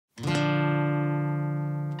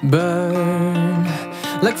Burn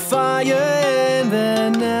like fire in the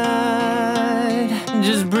night.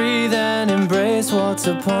 Just breathe and embrace what's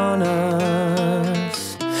upon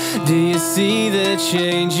us. Do you see the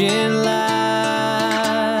changing light?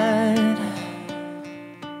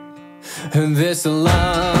 And this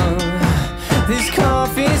love, these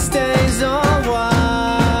coffee stains on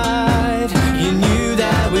white. You knew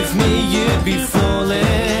that with me you'd be falling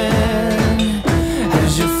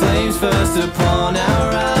as your flames burst upon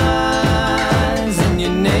our eyes, and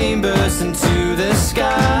your name burst into the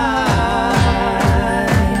sky.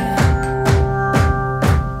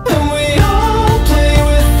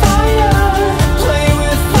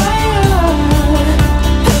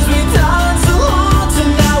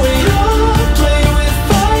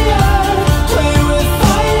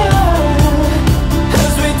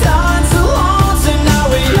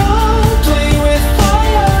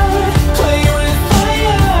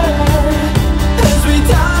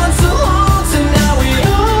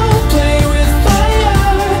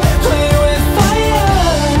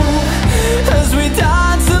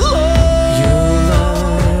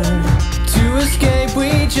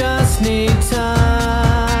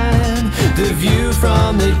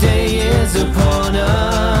 From the day is upon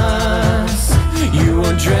us. You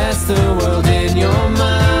undress the world